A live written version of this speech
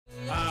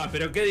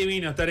pero qué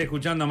divino estar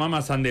escuchando a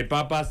Mamas and the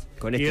Papas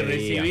Con y este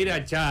recibir día.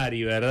 a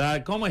Chari,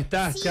 ¿verdad? ¿Cómo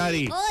estás, Sí,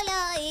 Chari?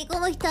 hola,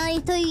 ¿cómo están?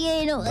 Estoy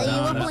bien. ¿Vos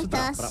cómo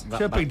estás?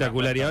 Yo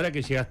espectacular. Y ahora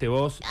que llegaste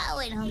vos,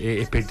 Bueno.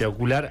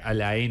 espectacular a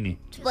la N,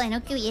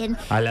 Bueno, qué bien.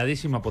 a la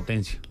 10ª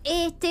potencia.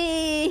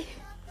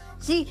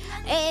 Sí,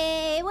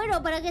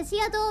 bueno, para que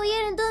siga todo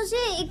bien, entonces,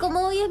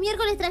 como hoy es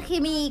miércoles, traje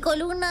mi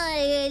columna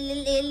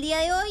el día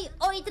de hoy.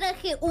 Hoy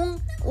traje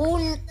un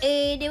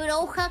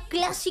neurauja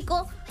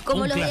clásico,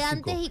 como Un los de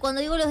clásico. antes, y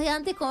cuando digo los de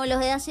antes, como los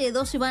de hace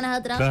 2 semanas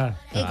atrás, Claro.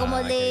 como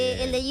el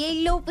de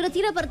J-Lo, pero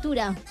tiene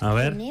apertura. A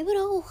ver.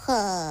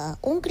 Neurauja,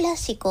 un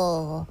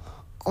clásico,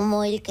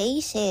 como el que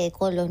hice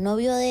con los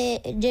novios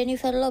de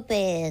Jennifer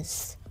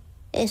López.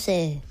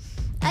 Ese.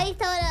 Ahí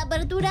estaba la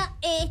apertura.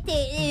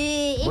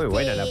 Muy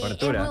buena la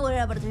apertura. Es muy buena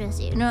la apertura,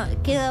 sí. No,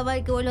 queda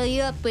mal que vos lo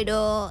digas,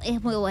 pero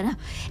es muy buena.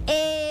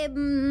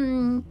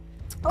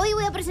 Hoy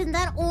voy a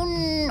presentar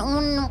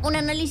un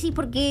análisis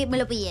porque me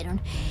lo pidieron.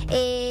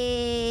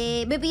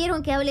 Me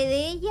pidieron que hable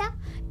de ella,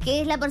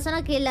 que es la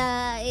persona que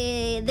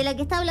de la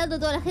que está hablando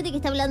toda la gente que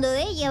está hablando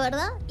de ella,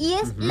 ¿verdad? Y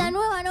es la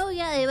nueva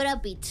novia de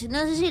Brad Pitt. No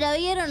sé si la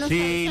vieron, no sé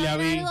Sí, si la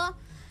vi. algo.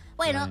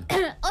 Bueno,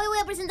 hoy voy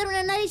a presentar un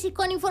análisis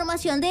con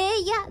información de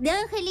ella, de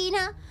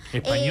Angelina.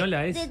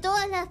 ¿Española es? De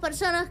todas las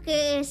personas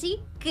que sí,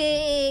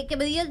 que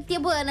me dio el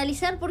tiempo de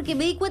analizar, porque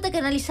me di cuenta que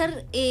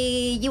analizar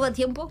lleva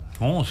tiempo.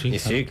 Oh, sí.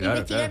 Sí, claro,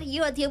 Investigar claro.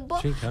 lleva tiempo.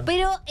 Sí, claro.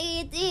 Pero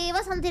te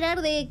vas a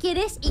enterar de quién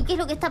es y qué es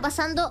lo que está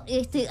pasando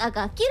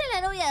acá. ¿Quién es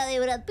la novia de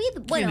Brad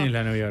Pitt? Bueno, es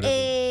la novia de Brad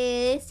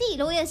Pitt? Sí,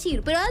 lo voy a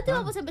decir. Pero antes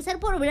vamos a empezar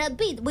por Brad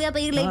Pitt. Voy a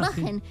pedir la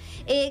imagen.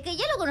 Que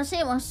ya lo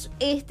conocemos.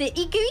 Y que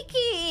vi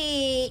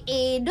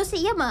que no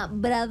se llama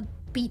Brad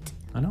Pitt.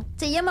 ¿Ah, no?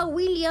 Se llama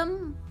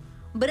William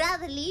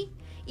Bradley.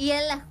 Y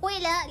en la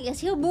escuela le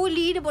hacían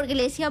bullying porque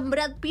le decían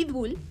Brad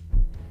Pitbull.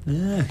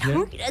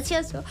 Muy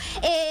gracioso.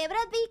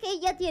 Brad Pitt, que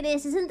ya tiene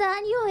 60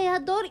 años, es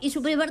actor y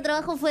su primer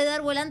trabajo fue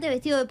dar volante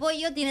vestido de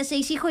pollo. Tiene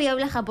 6 hijos y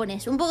habla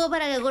japonés. Un poco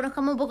para que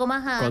conozcamos un poco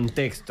más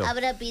Contexto. a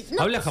Brad Pitt.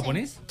 ¿Habla puse-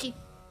 japonés? Sí.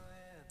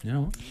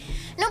 No.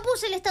 No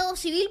puse el estado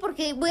civil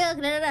porque voy a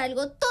aclarar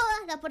algo. Todas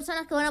las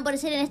personas que van a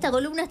aparecer en esta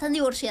columna están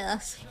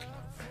divorciadas.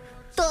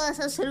 Todas,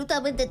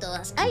 absolutamente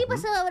todas. Ahí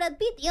pasaba Brad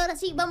Pitt y ahora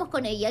sí, vamos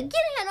con ella. ¿Quién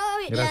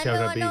es Gracias, la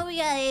nueva Brad Pitt.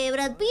 novia de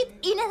Brad Pitt?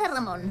 Inés de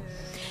Ramón.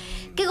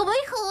 Que como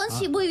dijo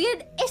Gonzi muy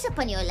bien, es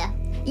española.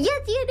 Ya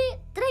tiene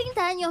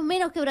 30 años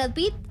menos que Brad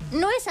Pitt,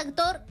 no es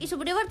actor y su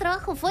primer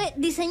trabajo fue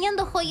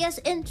diseñando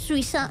joyas en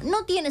Suiza.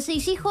 No tiene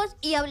 6 hijos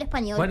y habla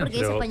español porque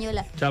es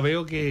española. Ya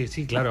veo que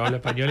sí, claro, habla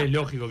español, es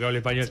lógico que hable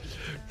español.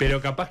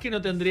 Pero capaz que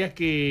no tendrías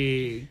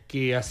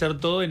que hacer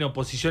todo en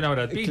oposición a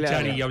Brad Pitt, Claro.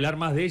 Chari, y hablar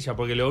más de ella,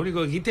 porque lo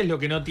único que dijiste es lo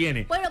que no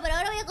tiene. Bueno, pero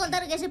ahora voy a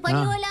contar que es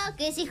española,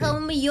 que es hija de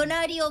un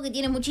millonario, que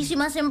tiene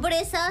muchísimas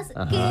empresas,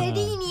 Ajá. que de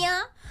niña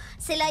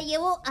se la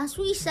llevó a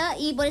Suiza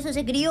y por eso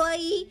se crió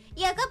ahí.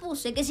 Y acá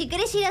puse que si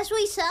querés ir a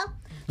Suiza,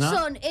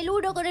 son el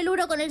 1 con el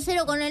 1 con el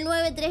 0 con el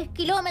 9, 3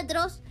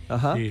 kilómetros.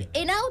 Ajá. Sí.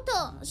 En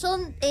auto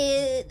son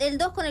el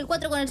 2 con el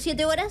 4 con el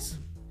 7 horas.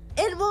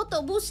 En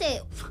moto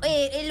puse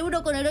el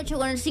 1 con el 8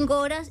 con el 5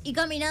 horas. Y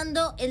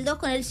caminando el 2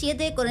 con el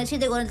 7 con el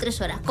 7 con el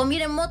 3 horas.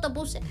 Conviene en moto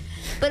puse.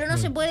 Pero no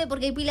se puede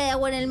porque hay pila de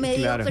agua en el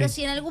medio. Claro. Pero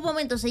si en algún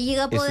momento se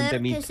llega a Es un poder,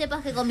 temita. que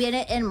sepas que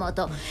conviene en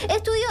moto.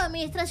 Estudió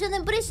administración de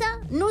empresa,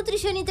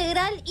 nutrición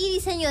integral y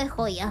diseño de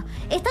joya.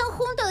 Están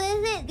juntos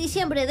desde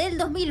diciembre del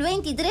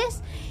 2023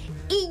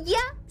 y ya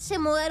se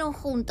mudaron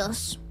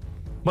juntos.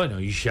 Bueno,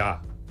 y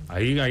ya.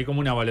 Ahí hay como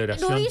una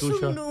valoración No hizo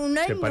tuya. un Te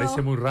año.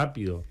 parece muy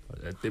rápido.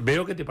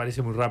 Veo que te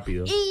parece muy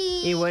rápido.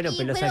 Y bueno,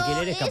 pero los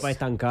alquileres capaz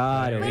están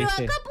caros, Pero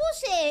 ¿viste? acá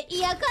puse,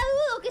 y acá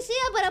dudo que sea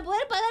para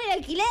poder pagar el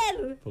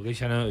alquiler. Porque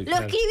ella no. Lo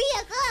escribí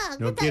acá.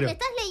 No ¿Qué tal? quiero. ¿Me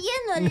estás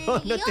leyendo el No,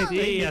 no te guión? estoy-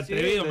 Sí,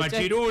 atrevido,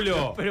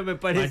 machirulo. Pero me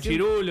parece-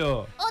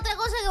 Machirulo. Otra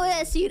cosa que voy a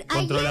decir.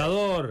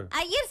 Controlador.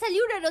 Ayer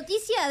salió una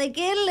noticia de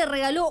que él le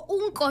regaló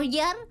un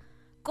collar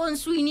con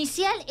su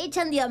inicial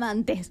hecha en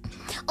diamantes.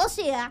 O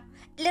sea,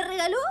 le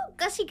regaló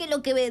casi que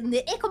lo que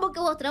vende. Es como que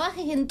vos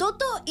trabajes en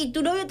Toto y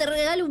tu novio te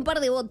regale un par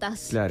de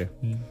botas. Claro.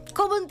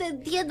 ¿Cómo te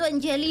entiendo,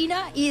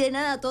 Angelina? Y de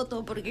nada,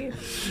 Toto, porque...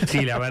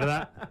 Sí, la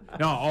verdad.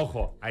 No,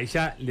 ojo, a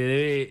ella le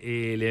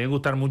deben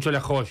gustar mucho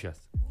las joyas.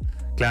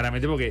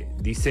 Claramente porque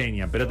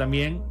diseña, pero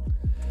también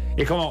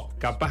es como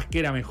capaz que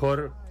era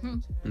mejor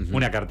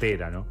una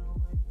cartera, ¿no?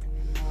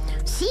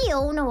 Sí,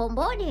 o unos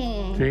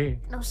bombones. Sí.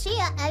 No sé,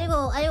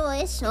 algo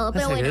de eso. Pero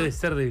Pasa que bueno. debe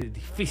ser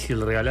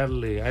difícil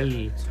regalarle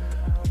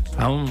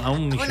a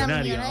un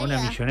millonario, a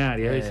una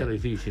millonaria, debe ser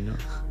difícil, ¿no?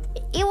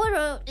 Y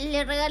bueno,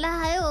 le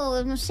regalás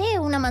algo, no sé,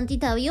 una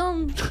mantita de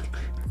avión.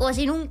 O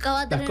así nunca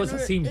va a tener...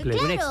 cosas simples,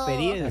 Claro. Una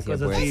experiencia Las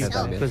cosas puede así, ser Eso.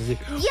 también. cosas así.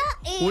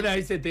 Ya, Una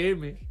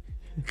STM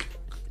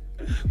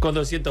con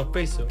 200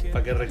 pesos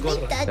para que recorra.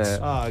 vintage.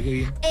 Ah, qué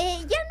bien.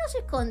 Ya no se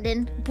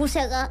esconden, puse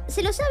acá.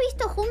 Se los ha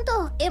visto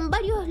juntos en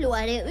varios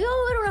lugares. Vamos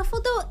a ver una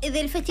foto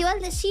del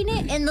festival de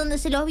cine en donde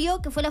se los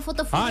vio, que fue la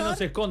foto Ah, furor no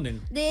se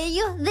esconden. de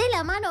ellos de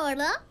la mano,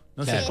 ¿verdad?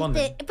 No se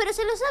esconden. Pero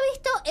se los ha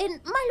visto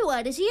en más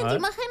lugares. A Siguiente ver.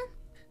 imagen.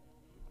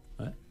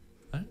 ¿Eh?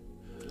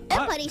 En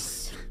Ah.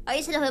 París.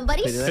 Ahí se los ven en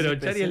París. Pero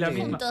Chari es la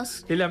misma.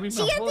 Juntos. Es la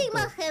misma Siguiente foto.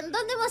 imagen.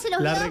 ¿Dónde más se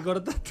los La veo?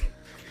 recortaste.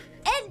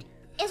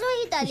 Eso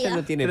es Italia. Ella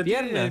no tiene Pero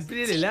piernas.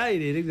 tiene el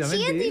aire directamente.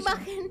 Siguiente ella.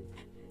 imagen.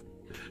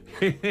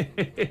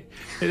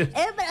 Pero,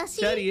 En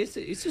Brasil. Chari, eso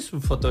es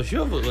un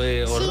Photoshop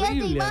horrible,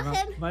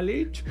 imagen. mal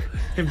hecho.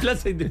 En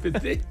Plaza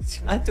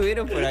Independencia. Ah,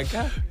 estuvieron por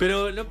acá.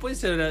 Pero no puede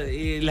ser,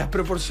 las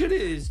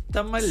proporciones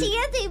están mal.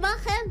 Siguiente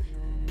imagen.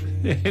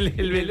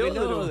 El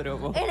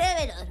velódromo. En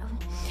el velódromo.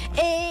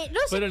 No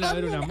se Fueron a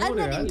ver una esconden,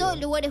 mugre, andan en algo. todos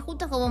lugares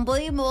juntos como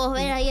pudimos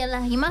ver ahí en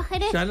las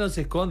imágenes. Ya no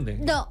se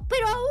esconden. No,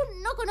 pero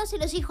aún no conoce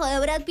los hijos de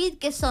Brad Pitt,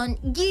 que son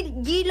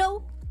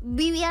Gillo,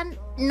 Vivian,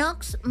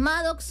 Knox,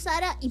 Maddox,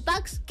 Sara y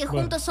Pax, que Bueno.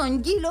 juntos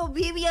son Gillo,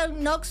 Vivian,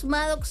 Knox,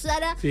 Maddox,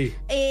 Sara, Sí.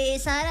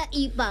 Sara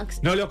y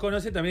Pax. No los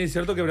conoce, también es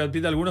cierto que Brad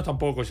Pitt algunos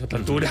tampoco ya a esta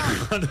altura.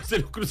 Cuando se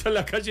los cruza en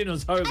la calle no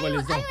sabe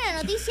cuáles son. Hay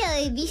una noticia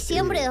de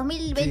diciembre de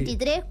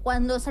 2023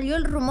 cuando salió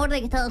el rumor de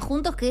que estaban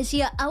juntos que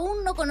decía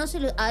aún no conoce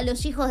a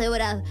los hijos de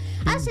Brad.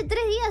 Hace 3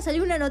 días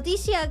salió una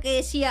noticia que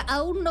decía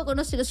aún no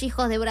conoce los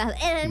hijos de Brad.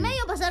 En el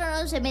medio pasaron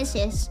 11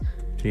 meses.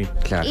 Sí.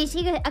 Claro. Y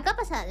sigue, acá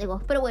pasa algo,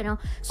 pero bueno.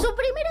 Su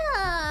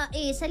primera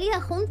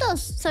salida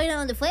juntos, ¿saben a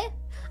dónde fue?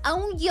 A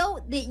un show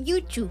de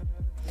YouTube.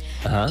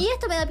 Ajá. Y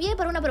esto me da pie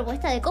para una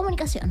propuesta de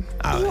comunicación.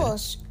 A ver.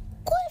 Vos,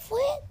 ¿cuál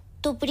fue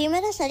tu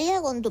primera salida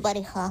con tu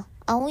pareja?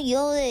 ¿A un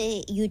show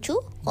de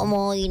YouTube,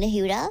 como Inés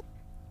y Brad?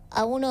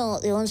 ¿A uno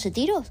de 11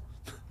 tiros?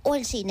 ¿O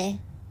el cine?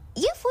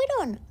 ¿Ya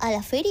fueron a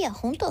la feria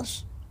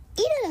juntos?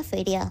 Ir a la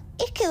feria,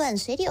 ¿es que va en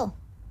serio?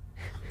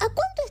 ¿A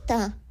cuánto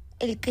está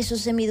el queso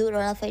semiduro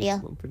en la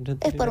feria?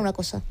 Es para una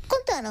cosa.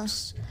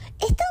 Contanos.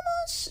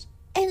 Estamos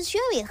en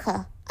Ciudad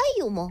Vieja.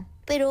 Hay humo,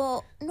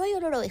 pero no hay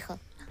olor a oveja.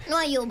 No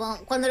hay humo.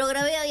 Cuando lo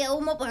grabé había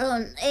humo,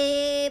 perdón.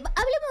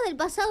 Hablemos del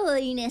pasado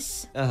de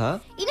Inés.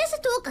 Ajá. Inés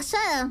estuvo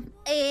casada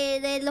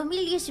del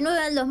 2019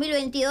 al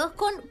 2022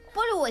 con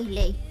Paul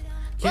Wesley.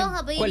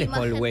 Vamos a pedir ¿Cuál es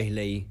imagen. Paul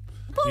Wesley?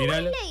 Paul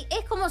Míralo. Wesley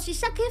es como si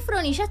Zac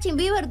Efron y Justin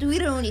Bieber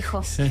tuvieran un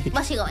hijo,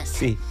 básicamente.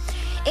 Sí.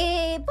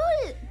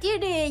 Paul ya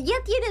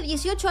tiene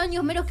 18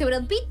 años menos que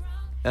Brad Pitt.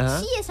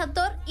 Ajá. Sí es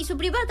actor y su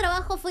primer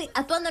trabajo fue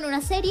actuando en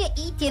una serie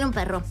y tiene un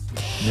perro.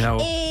 Mirá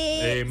vos.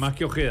 Eh, Más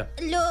que Ojeda.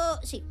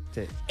 Sí.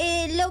 Sí.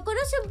 Lo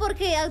conocen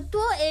porque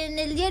actuó en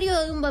El diario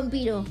de un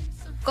vampiro,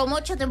 como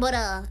 8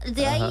 temporadas.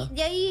 Ajá.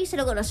 De ahí se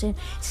lo conocen.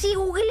 Si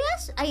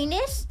googleas a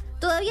Inés,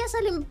 todavía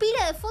salen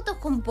pila de fotos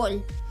con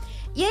Paul.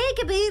 Y ahí hay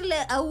que pedirle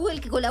a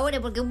Google que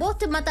colabore, porque vos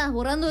te matás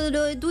borrando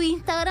lo de tu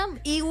Instagram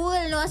y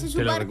Google no hace su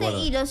Te lo parte recuerda.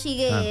 y lo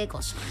sigue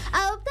cosa.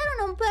 Adoptaron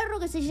a un perro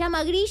que se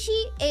llama Grishy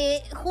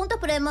juntos,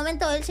 pero de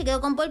momento él se quedó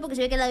con Paul porque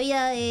se ve que la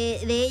vida de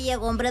ella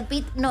con Brad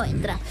Pitt no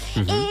entra.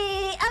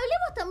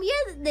 Hablemos también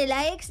de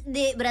la ex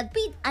de Brad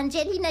Pitt,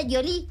 Angelina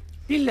Jolie.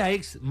 ¿Es la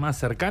ex más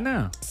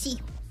cercana? Sí.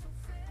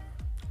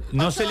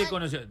 No Ocho se le años.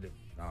 conoció.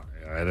 No,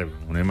 a ver,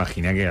 uno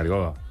imagina que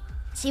algo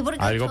Sí, porque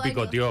Algo 8 años,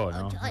 picoteó,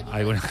 ¿no? 8 años,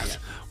 Alguna, ojalá.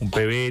 un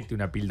pebete,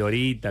 una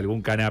pildorita,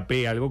 algún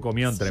canapé, algo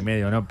comió entre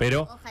medio, ¿no?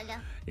 Pero,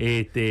 Ojalá.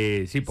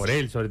 sí, por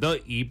él sobre todo,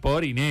 y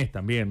por Inés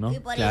también, ¿no? Y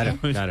por Claro,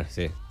 él. claro,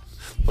 sí.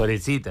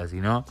 Pobrecita, si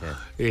no,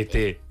 Sí.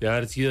 de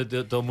haber sido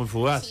todo muy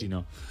fugaz, Sí. si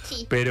no.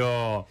 Sí.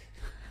 Pero,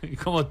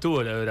 ¿cómo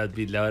estuvo la de Brad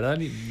Pitt? La verdad,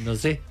 no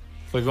sé.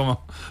 Fue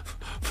como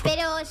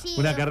Pero sí.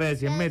 una carrera de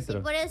 100 sí,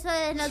 metros. por eso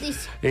es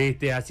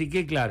noticia. Así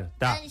que, claro,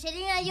 está.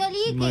 Angelina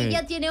Jolie, Muy que bien.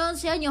 ya tiene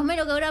 11 años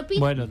menos que Brad Pitt.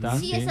 Bueno, está,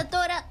 Sí, sí. es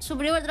actora. Su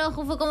primer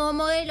trabajo fue como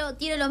modelo.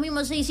 Tiene los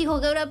mismos 6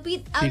 hijos que Brad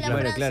Pitt. Habla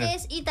claro,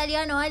 francés,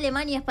 italiano,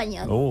 alemán y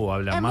español.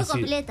 Habla Es más. muy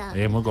completa.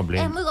 Es muy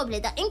completa. Es muy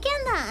completa. ¿En qué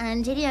anda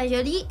Angelina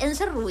Jolie? En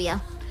ser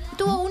rubia.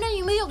 Tuvo 1 año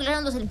y medio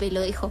aclarándose el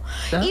pelo, dijo.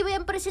 ¿Ah? Y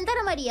en presentar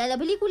a María, la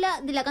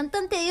película de la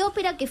cantante de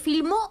ópera que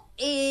filmó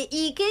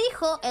y que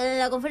dijo en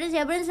la conferencia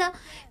de prensa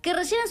que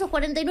recién a sus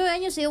 49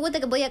 años se dio cuenta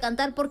que podía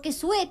cantar porque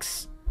su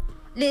ex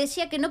le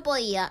decía que no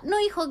podía. No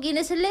dijo quién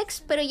es el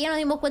ex, pero ya nos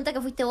dimos cuenta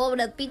que fuiste vos,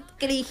 Brad Pitt,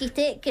 que le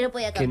dijiste que no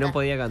podía cantar. Que no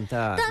podía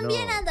cantar.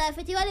 También no. anda de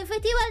festival en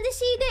festival de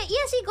cine y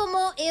así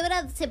como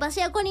Brad se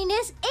pasea con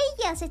Inés,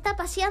 ella se está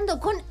paseando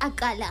con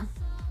Akala.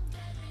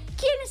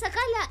 ¿Quién es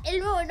Akala? El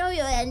nuevo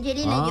novio de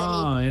Angelina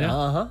Jolie. Mira.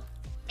 Ajá.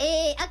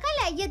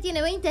 Akala ya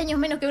tiene 20 años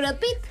menos que Brad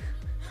Pitt.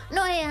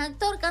 No es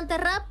actor, canta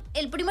rap.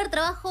 El primer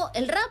trabajo,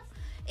 el rap.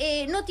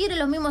 No tiene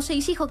los mismos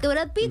 6 hijos que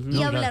Brad Pitt y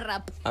No, habla claro.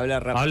 rap. Habla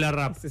rap. Habla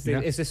rap.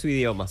 Ese es su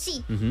idioma.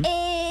 Sí. Ujú.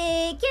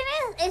 ¿Quién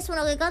es? Es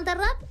uno que canta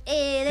rap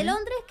de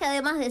Londres, que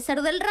además de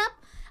ser del rap,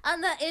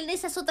 anda en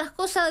esas otras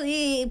cosas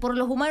por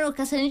los humanos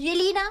que hacen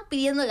Angelina,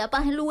 pidiendo la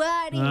paz en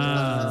lugares y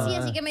cosas así.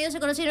 Así que medio se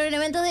conocieron en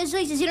eventos de eso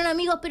y se hicieron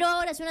amigos, pero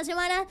ahora, hace una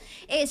semana,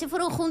 se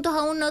fueron juntos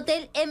a un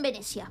hotel en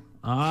Venecia.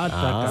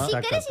 Si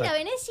querés ir a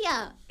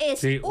Venecia, es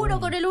Sí, 1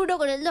 con el 1,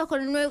 con el 2,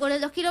 con el 9, con el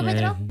 2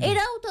 kilómetros. Sí. En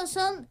auto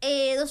son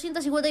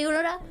 251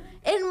 horas.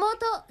 En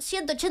moto,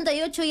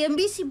 188. Y en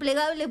bici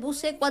plegable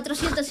puse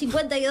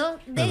 452.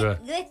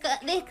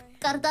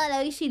 Descartada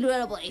la bici y no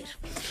lo puedo ir.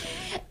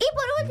 Y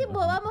por último,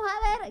 vamos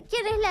a ver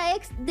quién es la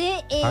ex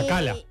de...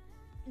 Akala.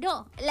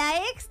 No, la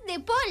ex de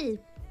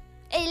Paul.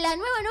 La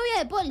nueva novia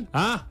de Paul.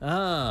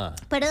 Ah.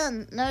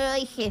 Perdón, no lo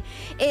dije.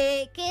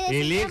 Que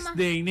el se ex llama-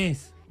 de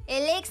Inés.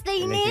 El ex de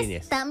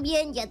Inés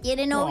también ya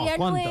tiene novia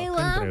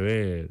nueva.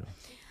 Entrevero.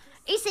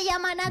 Y se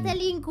llama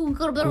Natalie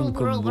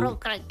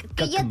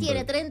que ya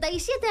tiene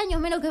 37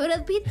 años menos que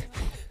Brad Pitt.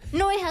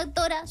 No es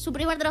actora, su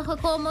primer trabajo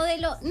es como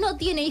modelo, no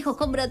tiene hijos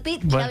con Brad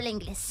Pitt y habla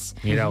inglés.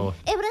 Mira vos.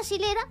 Es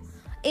brasilera,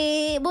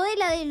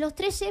 modela de los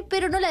 13,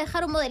 pero no la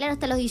dejaron modelar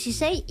hasta los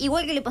 16,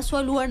 igual que le pasó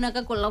a Luan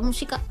acá con la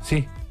música.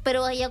 Sí.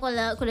 Pero allá con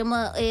el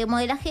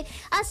modelaje.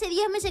 Hace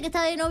 10 meses que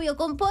está de novio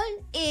con Paul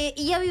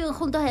y ya viven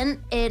juntos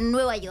en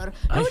Nueva York.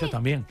 Ellos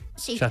también.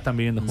 Sí. Ya están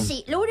viviendo juntos.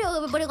 Sí, lo único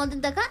que me pone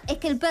contenta acá es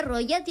que el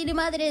perro ya tiene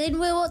madre de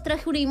nuevo.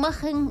 Traje una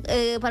imagen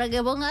para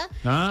que ponga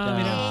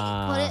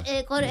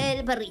con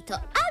el perrito.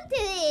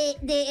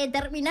 Antes de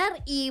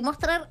terminar y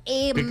mostrar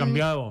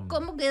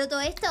cómo quedó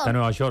todo esto. Está en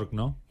Nueva York,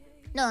 ¿no?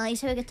 No, ahí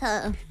se ve que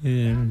está...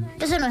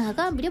 Eso no es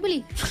acá, en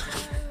Piriápolis.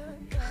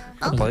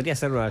 Podría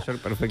ser Nueva York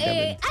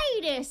perfectamente. A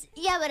Inés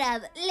y a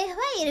Brad, ¿les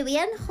va a ir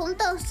bien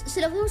juntos? Se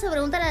los vamos a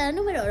preguntar a la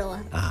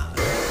numeróloga.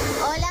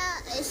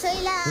 Hola,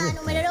 soy la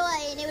numeróloga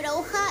de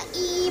Nebroja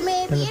y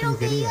me pidieron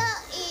que diga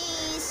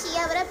si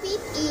a Brad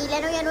Pitt y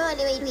la novia nueva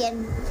le va a ir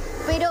bien.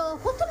 Pero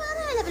justo me van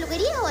a la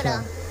peluquería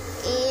ahora.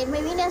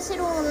 Me vine a hacer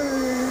un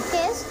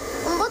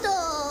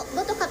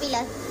voto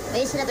capilar, me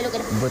dice la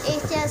peluquera.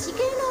 Así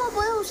que no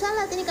puedo usar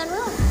la técnica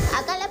nueva.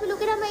 Acá la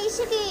peluquera me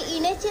dice que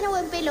Inés tiene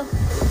buen pelo.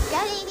 Qué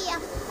alegría.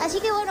 Así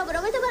que bueno,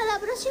 prometo para la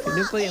próxima.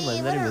 No podía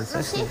mandar el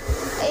mensaje. No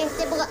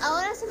sé, porque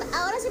ahora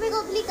se me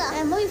complica.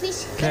 Es muy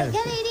difícil. Claro. Qué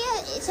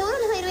alegría. Seguro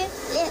les va a ir bien.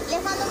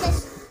 Les mando un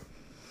beso.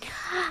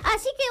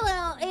 Así que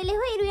bueno, les va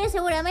a ir bien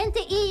seguramente.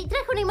 Y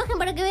traje una imagen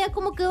para que vean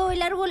cómo quedó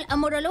el árbol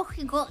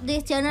amorológico de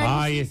este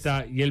análisis. Ahí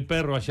está. Y el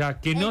perro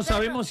allá. Que no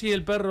sabemos si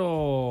el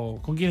perro...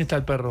 ¿Con quién está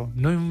el perro?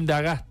 No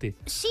indagaste.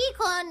 Sí,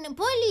 con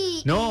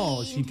Poli.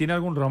 No, si tiene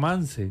algún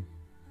romance.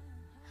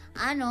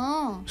 Ah,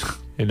 no.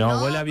 No,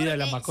 vos la vida de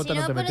la mascota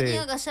no te metés. metés.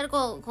 Tiene que hacer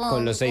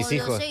con los 6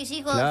 hijos. Los 6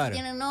 hijos. Claro. Si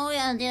tienen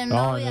novia,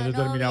 No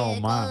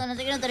terminamos más. No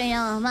sé qué, no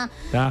terminamos más.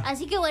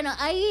 Así que bueno,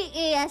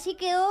 ahí así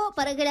quedó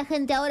para que la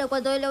gente ahora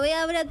cuando lo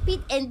vea a Brad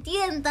Pitt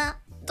entienda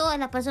todas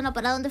las personas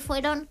para dónde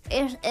fueron.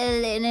 Es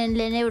en el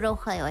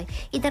Nebroja de hoy.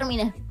 Y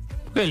terminé.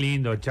 Qué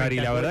lindo, Chari.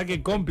 La verdad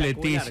que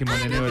completísimo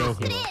el No Nebroja.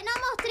 mostré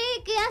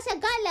qué hace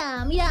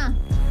Cala. Mirá.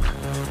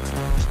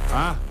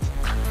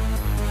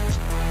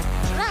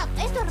 Rap,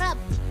 esto es rap.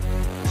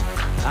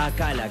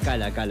 Cala.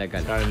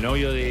 El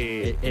novio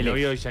de... El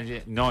novio de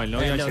Angelina. No, el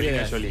novio de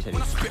Angelina Jolie.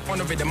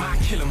 Bueno,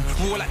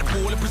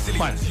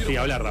 sí,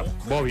 habla rap.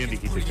 Vos bien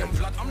dijiste, Charlie.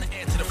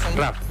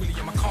 Rap.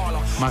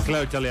 Más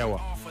claro, echarle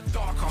agua.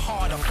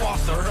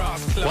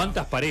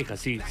 ¿Cuántas parejas?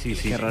 Sí.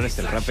 Qué raro es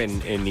el rap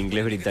en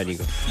inglés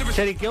británico.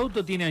 Chari, ¿qué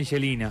auto tiene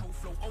Angelina?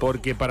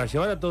 Porque para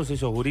llevar a todos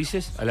esos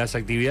gurises a las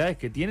actividades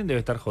que tienen debe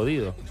estar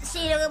jodido.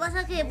 Sí, lo que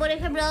pasa es que, por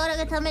ejemplo, ahora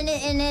que están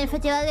en el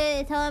festival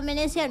estaba en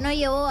Venecia, no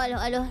llevó a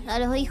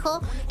los hijos.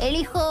 El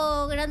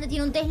hijo grande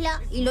tiene un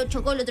Tesla y lo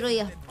chocó el otro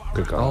día.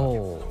 Qué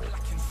cagado.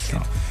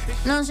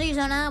 No se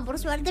hizo nada por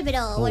suerte,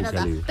 pero bueno,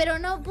 está. Pero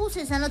no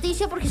puse esa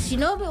noticia porque si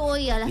no me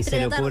voy a las 3 de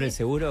la tarde. ¿Y se lo cubre el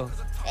seguro?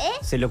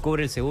 ¿Se lo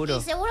cubre el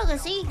seguro? Sí, seguro que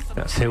sí.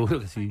 No, seguro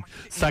que sí.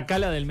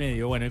 Sacala del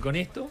medio. Bueno, y con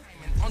esto...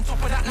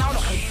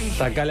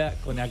 Sacala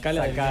del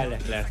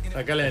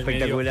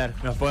espectacular.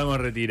 Medio. Nos podemos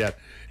retirar.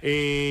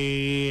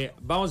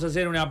 Vamos a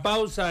hacer una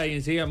pausa y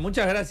enseguida.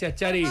 Muchas gracias,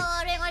 Chari.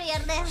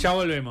 Ya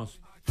volvemos.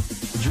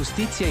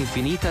 Giustizia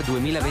Infinita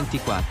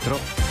 2024.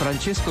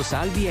 Francesco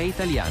Salvi è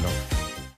italiano.